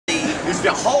is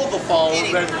to hold the phone.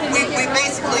 Anyway, we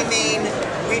basically mean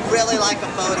we'd really like a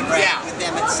photograph with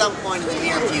them at some point in the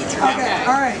near future. Okay,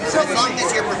 all right. So as long as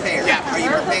you're prepared. Yeah. Are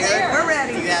you prepared? We're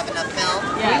ready. Do you have enough film?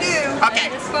 We Yeah. do. Okay.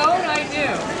 This phone, I do.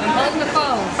 I'm holding the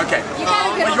phone. Okay. You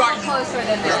gotta get a you are- little closer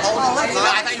than You're that. holding the phone.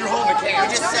 I thought you were holding the camera.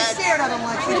 You just Don't be said, scared of them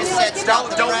like you this. just said stop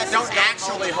the presses, Don't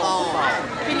actually hold the phone.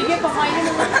 Can you get behind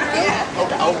him a little bit?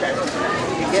 Okay.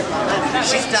 You get behind.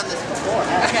 She's done this before.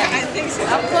 Okay. I think so.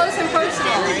 Up close and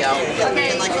personal. There you go.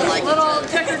 Okay. Like you like Little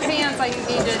checkered pants I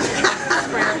need to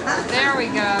square. There we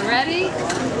go. Ready? I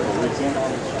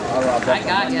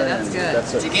got you. That's good.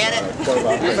 Did you get it?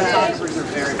 Your photographers are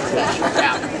very professional.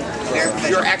 Yeah. Very professional.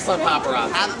 You're excellent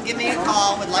paparazzi. Have them give me a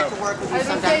call. Would like to work with you I was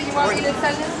gonna sometime. say, you want me to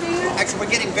send this to you? Actually, we're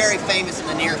getting very famous in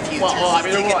the near future. Well, I So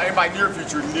mean, if we well, by near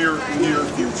future, near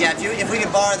future. yeah, if we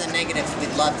could borrow the negatives,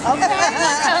 we'd love to do that.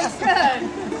 Sounds good.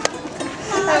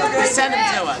 Send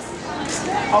them to us.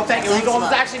 Oh, thank you. Well,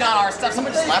 it's actually not our stuff.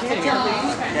 Someone just left it here.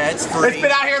 Yeah, it's free. It's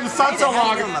been out here in the sun so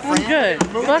long. I'm good.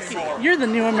 Bucky, you're the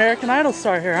new American Idol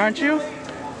star here, aren't you?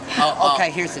 Oh,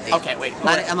 okay, here's the deal. Okay, wait.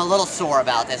 I'm a little sore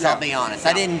about this, I'll be honest.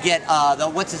 I didn't get,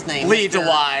 what's his name? Lee Mr.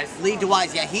 DeWyze. Lee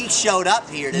DeWyze, yeah, he showed up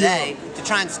here today to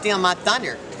try and steal my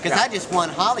thunder. Because I just won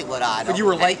Hollywood Idol. But you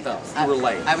were late, though. You were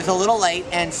late. I was a little late,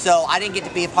 and so I didn't get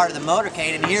to be a part of the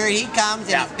motorcade, and here he comes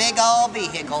in his big old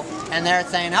vehicle, and they're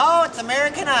saying, oh, it's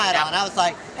American Idol. And I was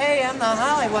like, hey, I'm the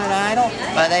Hollywood Idol.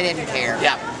 But they didn't care.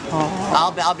 Yeah.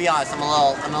 I'll be honest, I'm a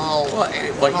little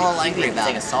angry about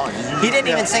it. He didn't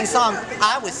even sing a song.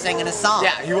 I was singing a song.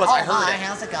 Yeah, he was. Oh, I heard hi, it.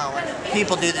 how's it going?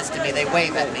 People do this to me. They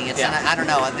wave at me. It's I don't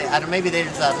know. Maybe they're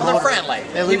just They're friendly.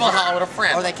 People in Hollywood are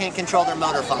friendly. or they can't control their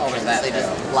motor functions. that, They just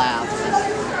laugh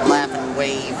and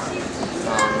wave.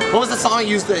 What was the song you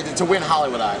used to win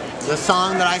Hollywood Idol? The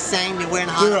song that I sang to win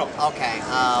Hollywood. Yeah. Okay.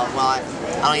 Well, I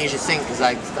don't usually sing because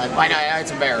I know,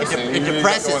 it's embarrassing. it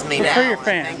depresses me now For your when I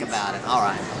fans. think about it. All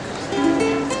right.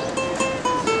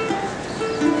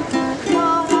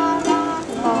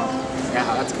 Yeah,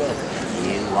 that's good.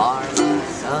 You are my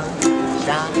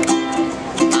sunshine,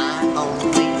 my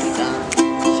only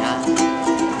sunshine.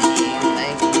 You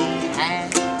make me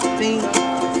happy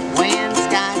when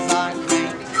skies are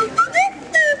gray.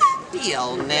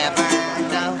 You'll never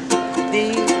know,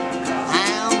 dear,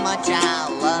 how much I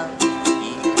love you.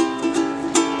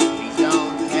 Please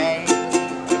don't take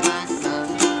my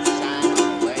sunshine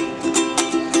away.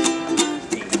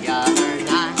 The other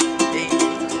night, dear,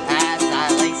 as I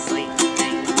lay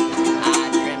sleeping, I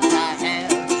dreamt I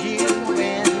held you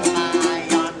in my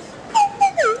arms.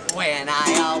 When I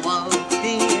awoke,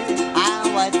 dear, I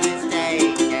was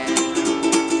mistaken.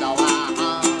 So I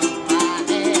hung my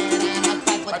head and I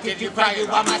cried, what did you cry? You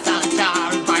are my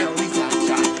sunshine, my only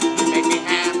sunshine. You make me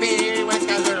happy when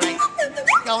skies are gray.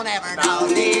 Don't ever know,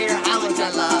 dear, how much I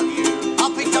love you. Oh,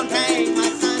 please don't take my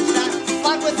sunshine.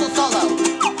 Slide whistle solo.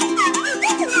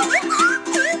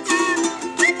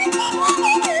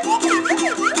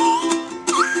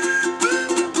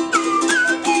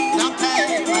 Don't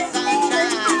take my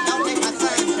sunshine. Don't take my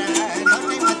sunshine. Don't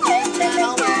take my sunshine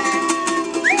away.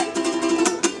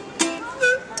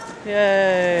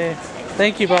 Yay.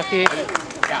 Thank you, Bucky.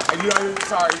 Yeah, I'm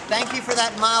sorry. Thank you for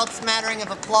that mild smattering of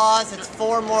applause. It's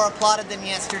 4 more applauded than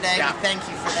yesterday. Yeah. Thank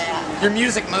you for that. Your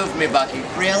music moved me, Bucky.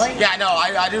 Really? Yeah, no,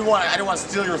 I didn't want to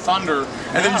steal your thunder,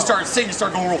 and then you started singing, you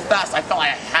started going real fast. I felt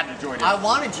like I had to join in. I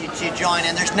wanted you to join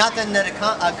in. There's nothing that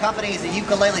accompanies a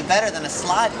ukulele better than a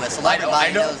slide whistle.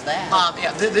 Everybody knows that.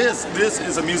 Yeah, this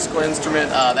is a musical instrument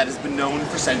that has been known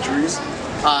for centuries.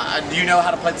 Do you know how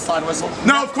to play the slide whistle?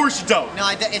 No, of course you don't. No,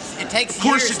 it takes Of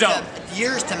course you don't.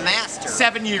 years to master.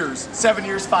 7 years. 7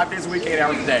 years, 5 days a week, 8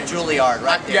 hours a day. Juilliard,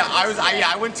 right there. Yeah,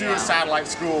 I went to a satellite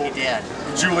school. You did.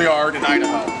 Juilliard in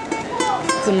Idaho.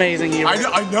 It's amazing you.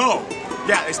 I know.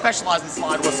 Yeah, they specialize in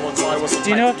slide whistle and slide whistle. Do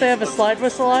you know if they have a slide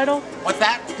whistle idol? What's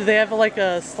that? Do they have like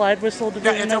a slide whistle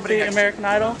division it's of opening the next American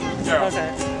Idol? Yeah.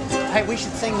 Okay. Hey, we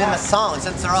should sing them a song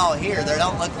since they're all here. They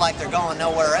don't look like they're going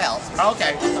nowhere else.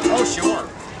 Okay. Oh, sure.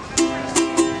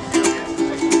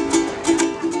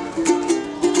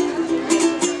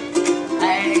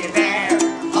 Hey there,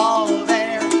 oh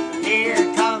there,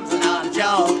 here comes another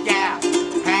joke, yeah.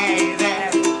 Hey there,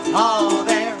 oh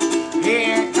there,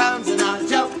 here comes another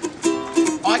joke.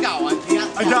 Oh, I got one.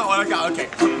 I got one. Okay.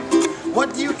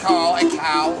 What do you call a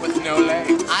cow with no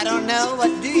legs? I don't know,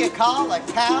 what do you call a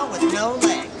cow with no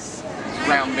legs?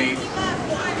 Ground beef.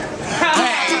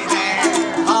 Hey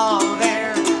there, oh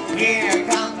there, here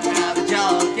comes another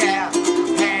joke, yeah.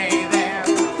 Hey there,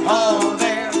 oh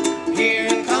there,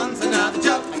 here comes another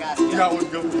joke. I got it.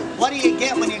 What do you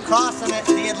get when you're crossing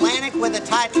the Atlantic with a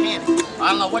Titanic? I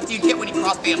don't know. What do you get when you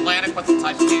cross the Atlantic with the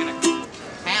Titanic?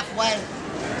 Halfway way.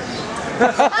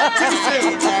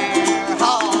 Hey there,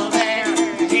 oh there,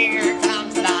 here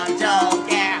comes another joke,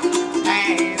 yeah.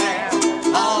 Hey there,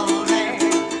 oh there,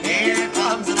 here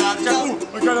comes another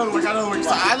joke. I got another one. So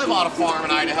I live on a farm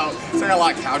in Idaho, so I got a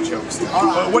lot of cow jokes. All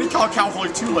right. What do you call a cow with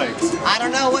only 2 legs? I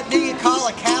don't know, what do you call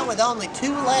a cow with only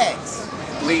 2 legs?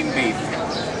 Lean beef.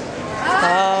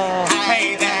 Oh.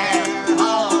 Hey there,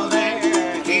 oh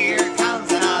there, here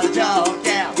comes another joke,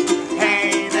 yeah.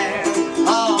 Hey there,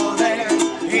 oh there,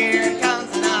 here comes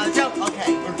another joke.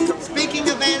 Okay, speaking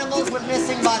of animals with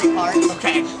missing body parts,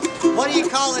 Okay. what do you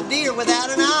call a deer without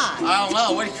an eye? I don't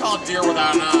know. What do you call a deer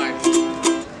without an eye?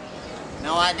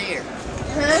 No idea.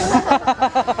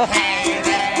 Hey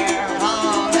there,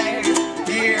 oh there,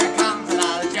 here comes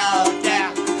another joke,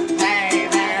 yeah. Hey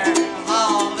there,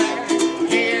 oh there,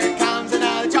 here comes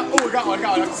another joke. Oh, I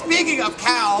got one. Speaking of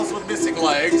cows with missing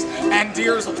legs and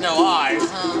deers with no eyes,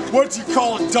 what do you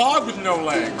call a dog with no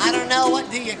legs? I don't know, what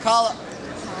do you call it?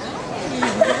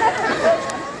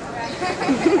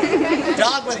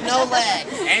 Dog with no legs.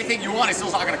 Anything you want, it's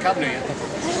still not going to come to you.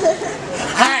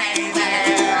 Hey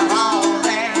there, oh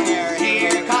there,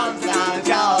 here comes another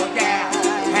joke, yeah.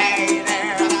 Hey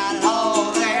there,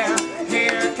 oh there,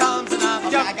 here comes another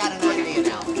joke. I got an idea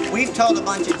now. We've told a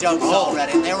bunch of jokes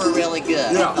already, and they were really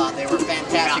good. Yeah. I thought they were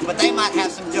fantastic, but they might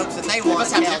have some jokes that they want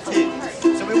to tell too.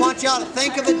 So we want y'all to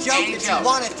think of a joke that you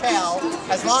want to tell,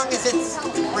 as long as it's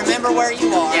remember where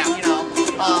you are, you know.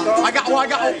 I got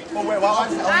one. Oh, wait,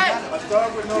 what? A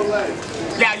dog with no legs.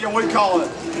 Yeah, what do you call it?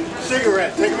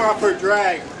 Cigarette. Take him out for a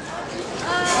drag.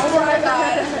 Oh my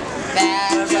God.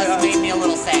 That just made me a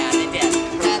little sad. It did.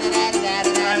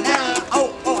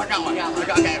 Oh, I got one.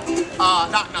 Okay.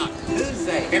 Knock, knock. Who's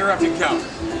they? Interrupting cow.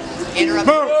 Interrupt.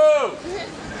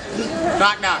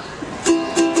 Knock, knock.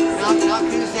 Knock, knock.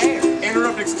 Who's there?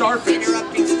 Interrupting starfish.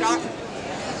 Interrupting star.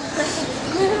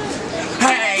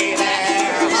 Hey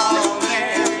there, oh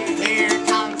there, here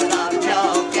comes another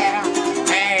joke, yeah.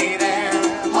 Hey there,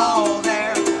 oh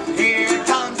there, here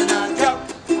comes another joke.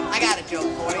 I got a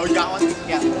joke for you. Oh, you got one?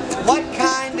 Yeah. What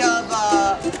kind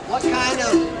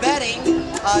of bedding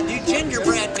do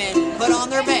gingerbread men put on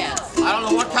their beds? I don't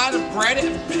know what kind of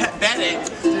bedding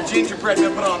do gingerbread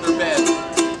men put on their bed.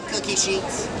 Cookie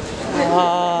sheets.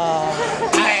 Oh.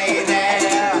 Hey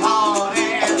there, oh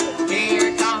there,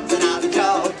 here comes another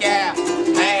joke, yeah.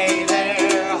 Hey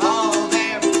there, oh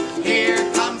there, here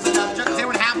comes another joke. Does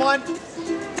anyone have one?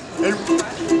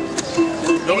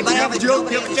 Anybody have a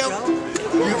joke? You have a joke?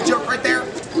 You have a joke right there?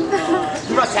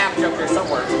 You must have a joke there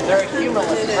somewhere. They're a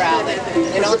humorless crowd.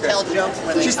 They don't tell jokes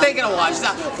where they She's come thinking of one.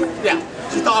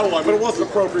 She thought of one, but it wasn't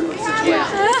appropriate for the situation.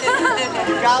 Yeah.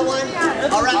 You got one?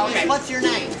 All right, Okay. what's your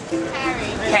name?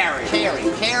 Carrie.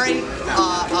 Carrie,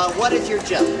 what is your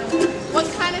joke? What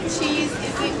kind of cheese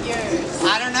isn't yours?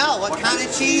 I don't know. What kind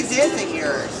of cheese isn't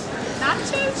yours?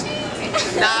 Nacho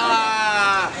cheese.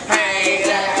 Nah. Hey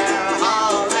there,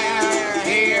 oh there,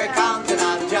 here comes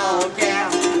another joke, yeah.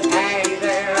 Hey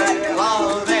there,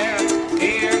 oh there,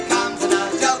 here comes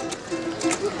another joke.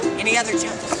 Any other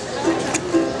jokes?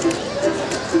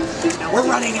 No, we're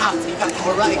running out. So you got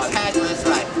we're running. Exactly, that's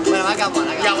right. Well, I got one.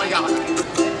 I got one.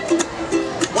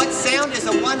 What sound does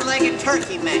a one-legged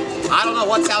turkey make? I don't know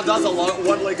what sound does a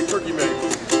one-legged turkey make.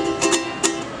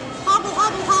 Hobble,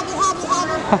 hobble, hobble, hobble,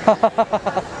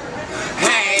 hobble.